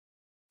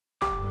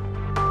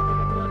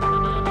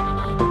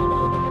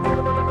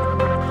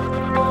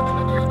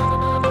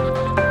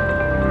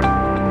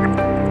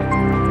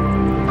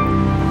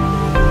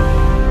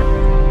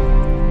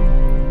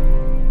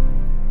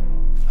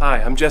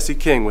I'm Jesse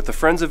King with the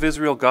Friends of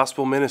Israel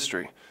Gospel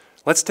Ministry.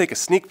 Let's take a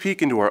sneak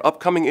peek into our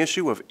upcoming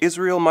issue of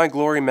Israel My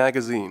Glory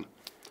magazine.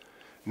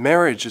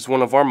 Marriage is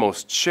one of our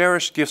most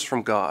cherished gifts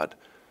from God.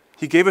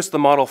 He gave us the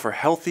model for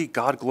healthy,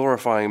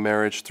 God-glorifying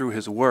marriage through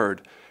His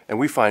Word, and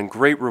we find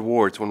great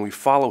rewards when we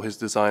follow His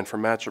design for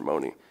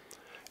matrimony.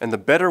 And the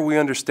better we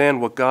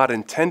understand what God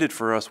intended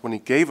for us when He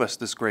gave us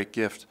this great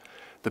gift,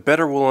 the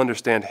better we'll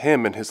understand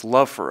Him and His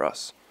love for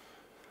us.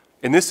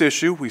 In this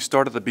issue, we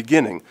start at the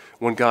beginning,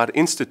 when God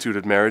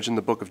instituted marriage in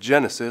the book of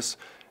Genesis,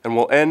 and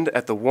we'll end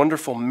at the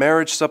wonderful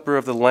marriage supper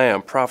of the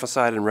Lamb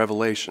prophesied in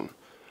Revelation.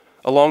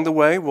 Along the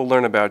way, we'll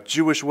learn about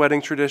Jewish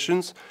wedding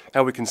traditions,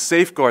 how we can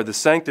safeguard the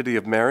sanctity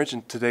of marriage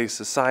in today's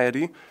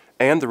society,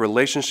 and the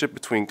relationship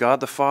between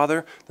God the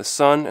Father, the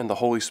Son, and the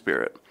Holy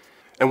Spirit.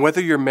 And whether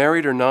you're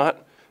married or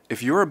not,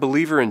 if you're a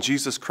believer in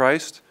Jesus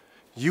Christ,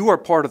 you are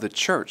part of the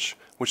church,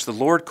 which the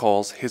Lord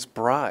calls His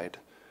bride.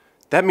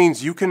 That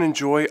means you can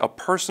enjoy a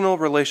personal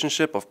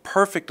relationship of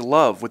perfect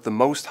love with the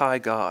Most High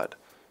God.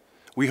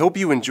 We hope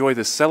you enjoy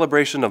this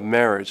celebration of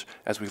marriage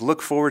as we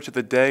look forward to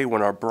the day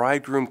when our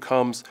bridegroom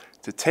comes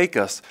to take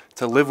us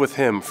to live with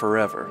Him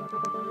forever.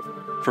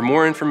 For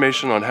more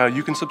information on how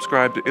you can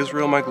subscribe to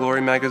Israel My Glory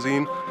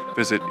magazine,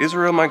 visit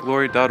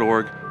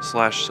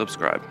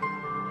israelmyglory.org/subscribe.